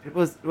head. It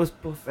was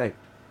perfect.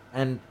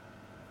 And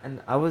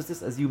I was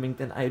just assuming,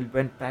 then I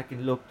went back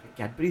and looked at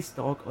Cadbury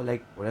stock or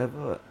like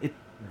whatever, it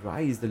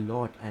rised a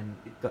lot, and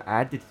the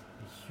ad did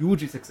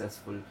hugely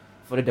successful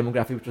for a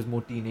demographic which was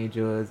more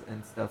teenagers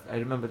and stuff. I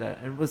remember that,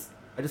 and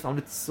I just found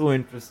it so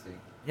interesting.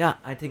 Yeah,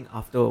 I think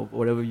after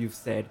whatever you've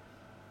said,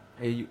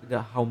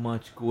 how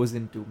much goes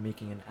into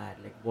making an ad,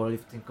 like what do you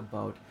think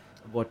about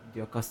what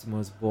your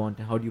customers want,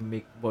 and how do you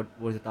make what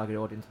is the target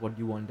audience, what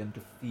do you want them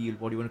to feel,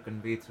 what do you want to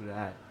convey through the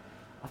ad.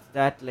 After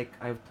that, like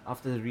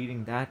after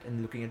reading that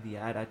and looking at the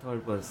ad, I thought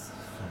it was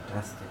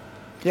fantastic.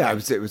 Yeah,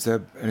 it was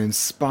an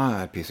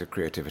inspired piece of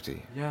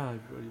creativity. Yeah, it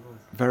really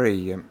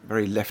was.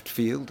 Very left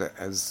field,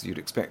 as you'd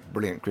expect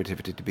brilliant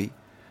creativity to be.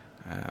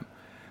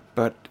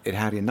 But it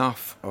had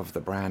enough of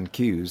the brand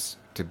cues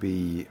to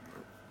be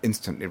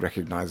instantly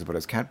recognizable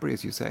as Cadbury,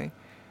 as you say,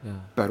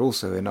 but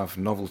also enough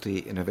novelty,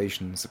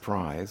 innovation,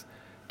 surprise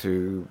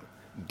to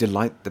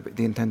delight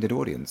the intended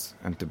audience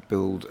and to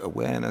build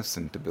awareness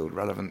and to build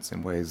relevance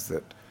in ways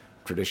that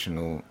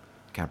traditional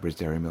Cadbury's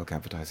Dairy Milk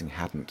advertising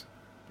hadn't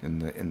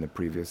in the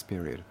previous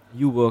period.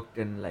 You worked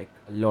in like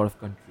a lot of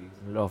countries,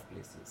 in a lot of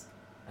places,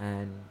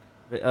 and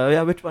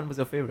which one was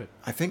your favorite?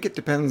 I think it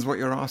depends what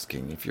you're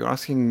asking. If you're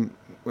asking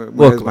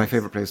where's my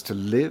favorite place to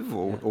live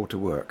or to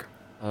work,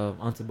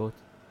 answer both.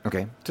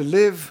 Okay. To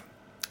live,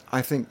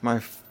 I think my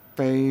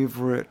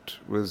favourite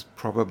was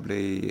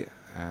probably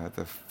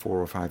the 4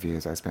 or 5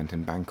 years I spent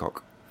in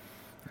Bangkok.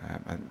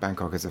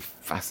 Bangkok is a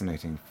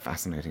fascinating,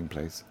 fascinating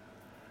place.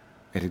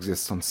 It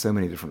exists on so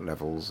many different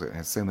levels. It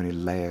has so many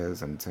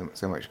layers and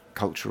so much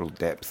cultural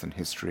depth and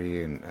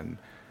history and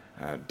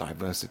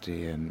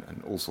diversity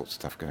and all sorts of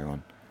stuff going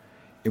on.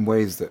 In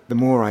ways that the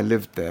more I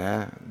lived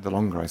there, the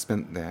longer I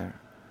spent there,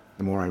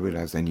 the more I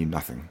realised I knew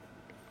nothing.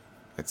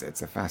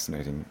 It's a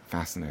fascinating,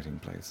 fascinating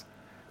place.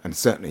 And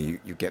certainly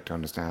you get to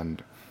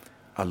understand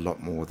a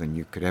lot more than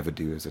you could ever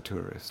do as a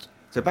tourist.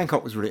 So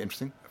Bangkok was really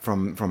interesting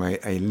from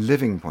a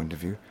living point of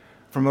view.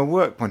 From a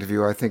work point of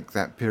view, I think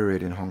that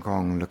period in Hong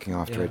Kong looking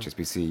after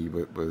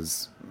HSBC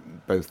was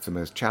both the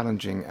most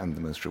challenging and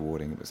the most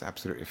rewarding. It was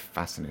absolutely a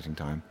fascinating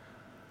time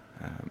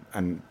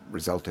and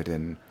resulted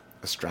in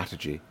a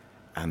strategy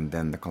and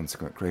then the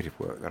consequent creative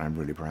work that I'm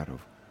really proud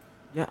of.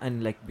 Yeah,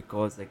 and like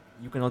because like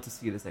you can also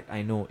see this, like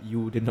I know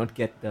you did not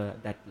get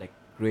that like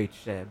great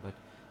share, but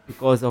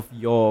because of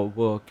your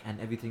work and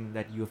everything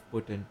that you have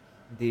put in,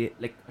 they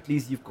like at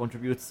least you've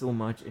contributed so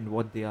much in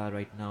what they are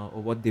right now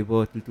or what they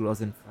were till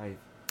 2005.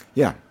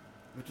 Yeah,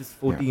 which is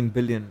 14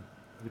 billion,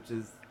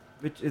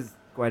 which is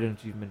quite an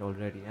achievement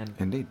already. And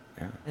indeed,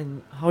 yeah.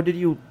 And how did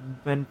you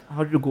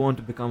go on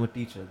to become a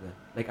teacher then?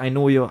 Like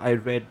I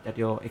read that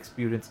your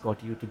experience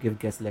got you to give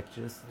guest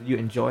lectures. Did you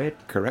enjoy it?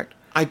 Correct.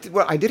 I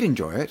did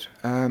enjoy it.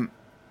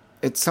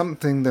 It's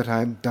something that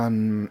I've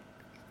done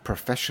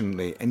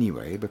professionally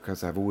anyway,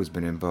 because I've always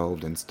been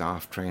involved in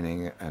staff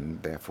training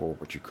and therefore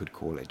what you could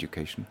call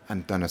education,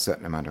 and done a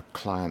certain amount of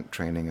client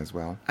training as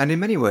well. And in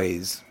many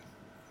ways,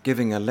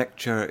 giving a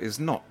lecture is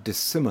not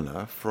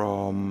dissimilar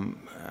from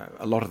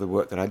a lot of the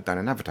work that I've done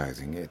in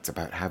advertising. It's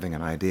about having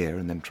an idea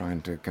and then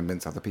trying to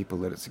convince other people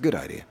that it's a good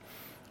idea,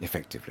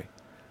 effectively.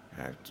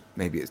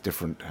 Maybe it's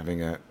different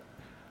having a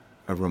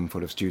room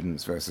full of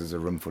students versus a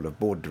room full of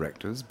board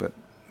directors, but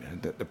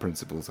the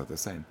principles are the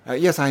same.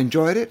 Yes, I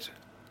enjoyed it.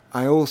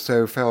 I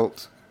also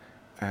felt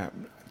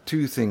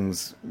two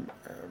things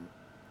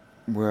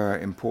were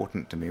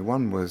important to me.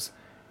 One was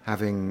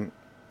having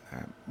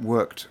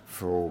worked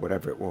for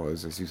whatever it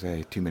was, as you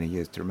say, too many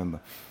years to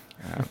remember,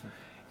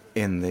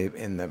 in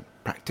the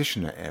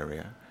practitioner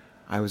area.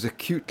 I was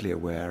acutely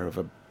aware of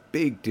a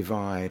big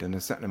divide and a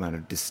certain amount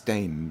of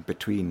disdain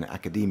between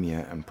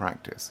academia and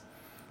practice,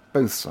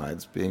 both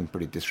sides being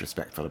pretty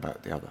disrespectful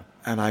about the other.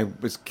 And I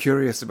was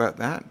curious about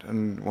that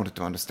and wanted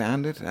to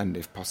understand it, and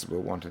if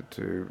possible wanted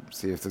to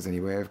see if there's any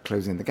way of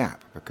closing the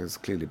gap, because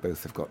clearly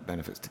both have got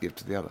benefits to give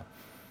to the other.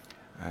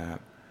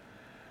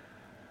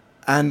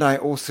 And I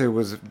also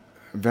was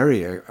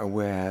very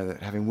aware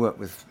that having worked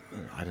with,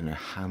 I don't know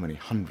how many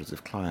hundreds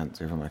of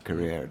clients over my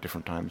career at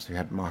different times who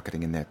had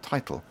marketing in their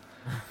title,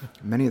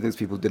 many of those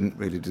people didn't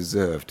really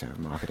deserve to have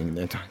marketing in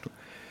their title.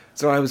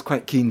 So I was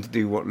quite keen to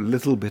do what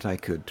little bit I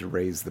could to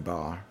raise the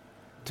bar,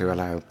 to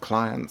allow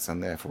clients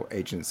and therefore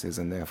agencies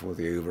and therefore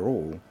the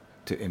overall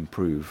to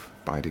improve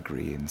by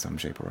degree in some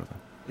shape or other.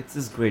 It's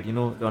just great.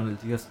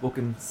 Donald, you have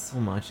spoken so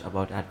much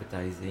about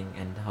advertising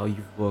and how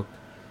you've worked,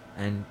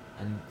 and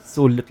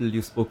so little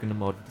you've spoken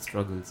about the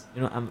struggles.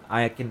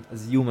 I can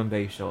assume, I'm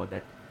very sure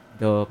that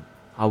the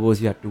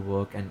hours you had to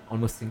work and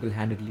almost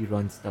single-handedly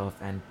run stuff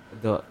and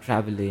the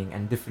traveling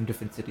and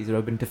different cities would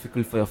have been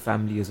difficult for your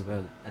family as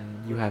well.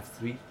 And you have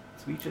three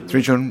children?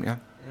 3 children, yeah.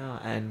 Yeah,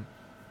 and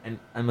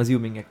I'm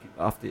assuming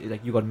after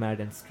you got married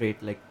and straight,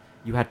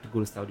 you had to go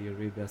to Saudi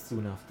Arabia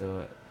soon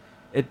after.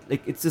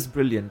 It's just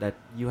brilliant that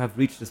you have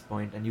reached this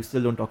point and you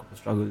still don't talk about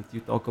struggles. You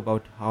talk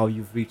about how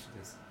you've reached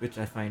this, which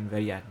I find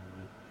very admirable.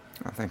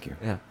 Oh, thank you.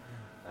 Yeah,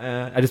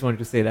 I just wanted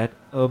to say that.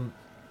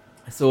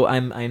 So I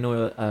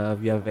know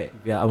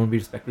I won't be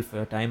respectful for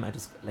your time. I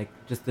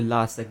just the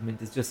last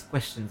segment is just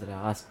questions that I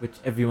ask, which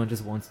everyone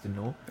just wants to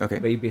know. Okay.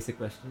 Very basic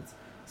questions.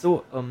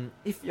 So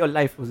if your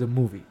life was a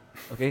movie,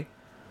 okay,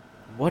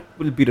 what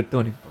will be the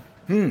turning point?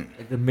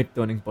 Like the mid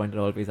turning point,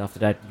 and always after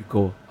that you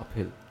go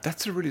uphill.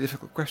 That's a really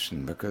difficult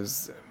question,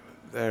 because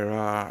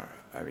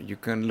you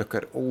can look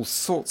at all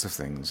sorts of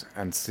things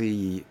and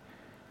see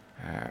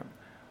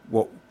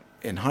what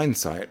in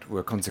hindsight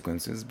were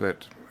consequences,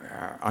 but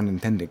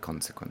unintended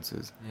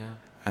consequences. Yeah.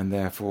 And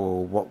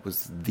therefore, what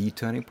was the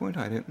turning point?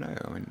 I don't know.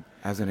 I mean,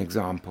 as an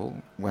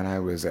example, when I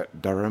was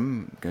at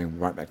Durham, going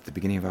right back to the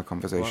beginning of our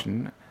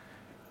conversation,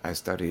 I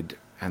studied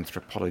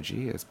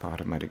anthropology as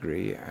part of my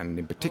degree, and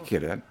in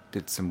particular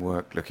did some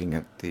work looking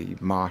at the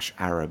marsh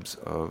Arabs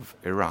of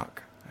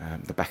Iraq,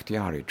 the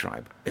Bakhtiari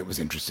tribe. It was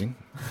interesting.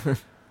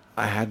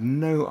 I had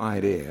no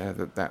idea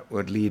that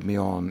would lead me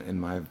on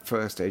in my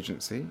first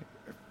agency.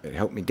 It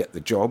helped me get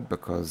the job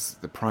because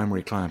the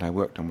primary client I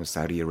worked on was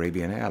Saudi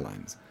Arabian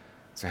Airlines.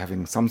 So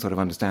having some sort of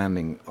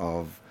understanding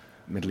of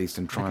Middle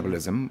Eastern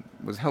tribalism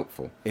was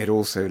helpful. It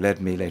also led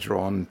me later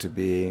on to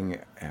being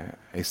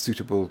a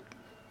suitable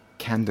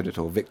candidate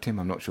or victim,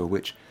 I'm not sure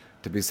which,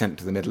 to be sent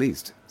to the Middle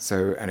East.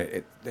 So, and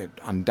it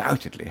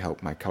undoubtedly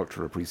helped my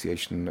cultural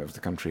appreciation of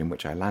the country in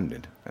which I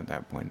landed at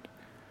that point.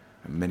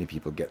 And many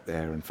people get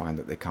there and find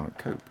that they can't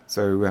cope.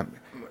 So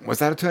Was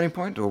that a turning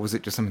point, or was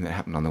it just something that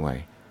happened on the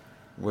way?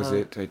 Was Uh,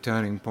 it a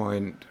turning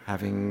point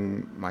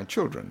having my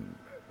children?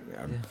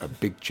 A, Yeah. a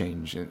big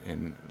change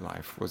in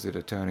life? Was it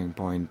a turning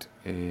point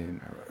in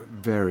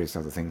various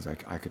other things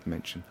I could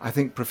mention? I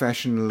think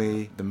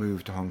professionally, the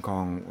move to Hong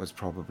Kong was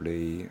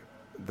probably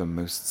the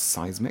most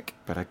seismic,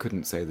 but I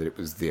couldn't say that it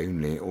was the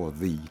only or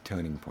the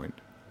turning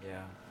point.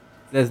 Yeah.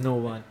 There's no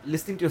one.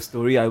 Listening to your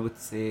story, I would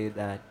say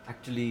that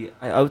actually,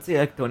 I would say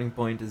like turning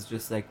point is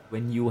just like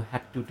when you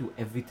had to do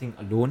everything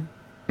alone,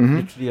 Mm-hmm.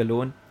 literally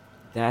alone.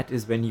 That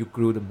is when you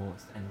grew the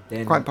most, and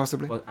then Quite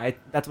possibly. well,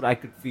 that's what I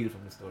could feel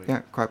from the story. Yeah,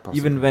 quite possibly.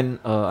 Even when,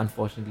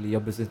 unfortunately, your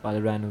business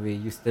partner ran away,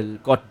 you still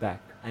got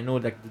back. I know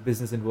that the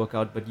business didn't work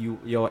out, but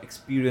your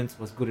experience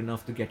was good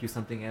enough to get you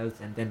something else,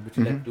 and then which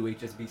led to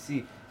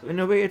HSBC. So in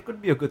a way, it could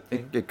be a good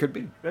thing. It could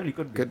be. Really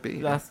could be. Could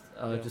be. Last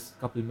just a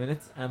couple of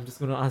minutes, I'm just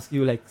going to ask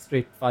you like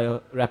straight fire,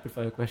 rapid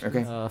fire questions.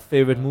 Okay.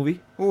 Favorite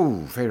movie?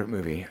 Ooh, favourite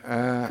movie.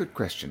 Good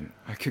question.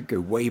 I could go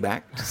way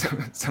back to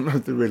some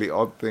of the really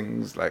odd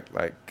things like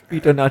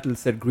Peter Nuttall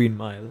said Green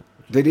Mile.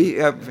 Did he?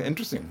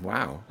 Interesting.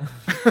 Wow.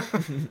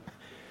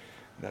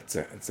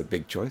 That's a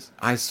big choice.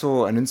 I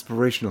saw an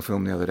inspirational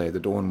film the other day, The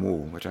Dawn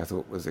Wall, which I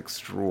thought was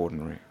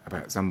extraordinary,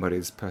 about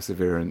somebody's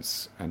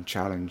perseverance and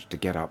challenge to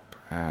get up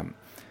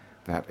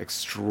that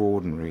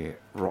extraordinary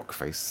rock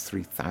face,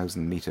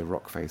 3,000 meter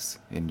rock face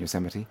in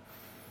Yosemite.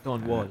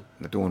 Dawn Wall.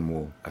 The Dawn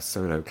Wall, a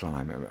solo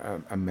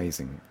climb,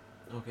 amazing.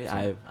 Okay,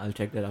 So, I'll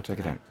check that out. check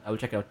it tonight. out. I will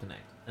check it out tonight,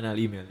 and I'll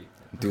email you.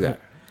 Do that.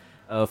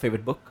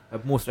 Favorite book?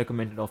 Most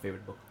recommended or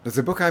favorite book? There's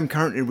a book I'm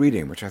currently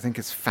reading, which I think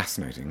is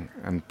fascinating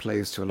and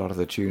plays to a lot of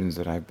the tunes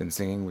that I've been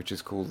singing, which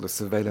is called The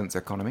Surveillance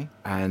Economy.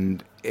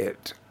 And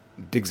it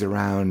digs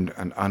around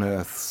and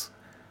unearths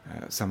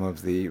some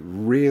of the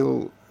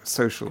real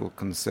social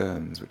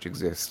concerns which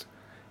exist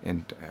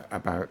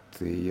about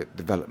the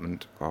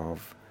development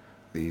of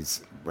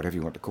these, whatever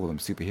you want to call them,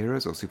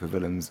 superheroes or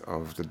supervillains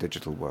of the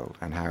digital world,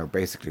 and how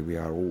basically we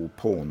are all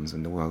pawns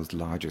in the world's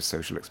largest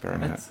social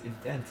experiment. That's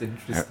intense,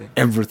 interesting.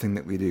 Everything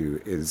that we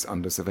do is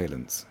under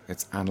surveillance.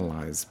 It's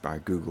analysed by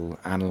Google,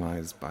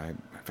 analysed by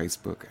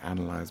Facebook,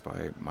 analysed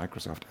by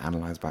Microsoft,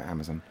 analysed by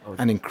Amazon,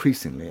 and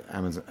increasingly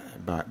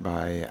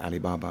by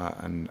Alibaba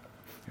and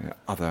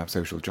other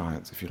social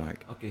giants, if you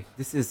like. Okay,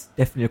 this is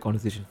definitely a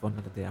conversation for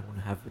another day I'm going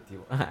to have with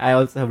you. I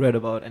also have read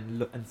about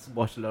and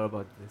watched a lot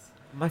about this.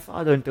 My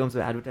father, in terms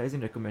of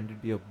advertising,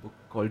 recommended me a book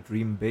called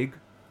Dream Big.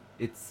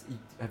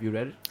 Have you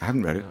read it? I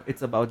haven't read it.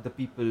 It's about the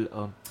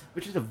people,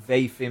 which is a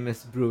very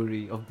famous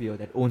brewery of beer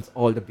that owns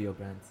all the beer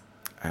brands.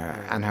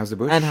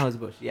 Anheuser-Busch?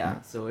 Anheuser-Busch,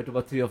 yeah. So it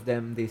about 3 of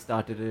them. They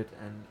started it,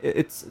 and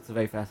it's a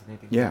very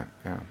fascinating. Yeah.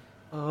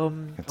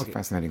 It's okay. a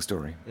fascinating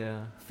story.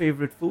 Yeah.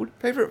 Favorite food?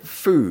 Favorite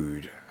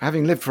food?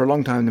 Having lived for a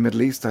long time in the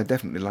Middle East, I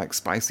definitely like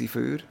spicy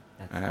food,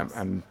 That's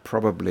and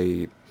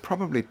probably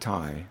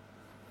Thai.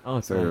 Oh,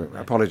 So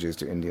nice. apologies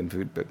to Indian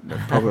food, but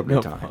probably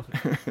No Thai.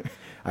 problem.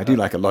 I do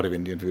like a lot of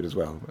Indian food as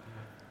well.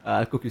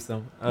 I'll cook you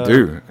some.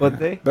 Do.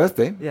 Birthday?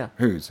 Birthday? Yeah.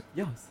 Whose?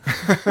 Yours.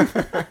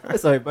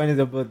 Sorry, when is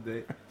your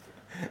birthday?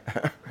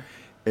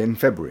 In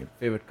February.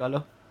 Favorite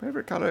color?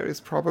 Favorite colour is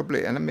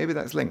probably, and maybe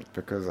that's linked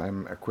because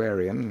I'm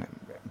Aquarian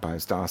by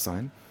star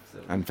sign, So,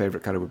 and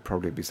favourite colour would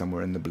probably be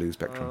somewhere in the blue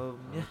spectrum.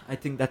 yeah, I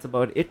think that's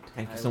about it.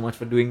 Thank you so much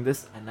for doing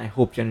this, and I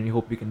genuinely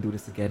hope we can do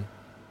this again.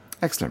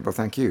 Excellent. Well,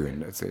 thank you,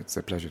 and it's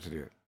a pleasure to do it.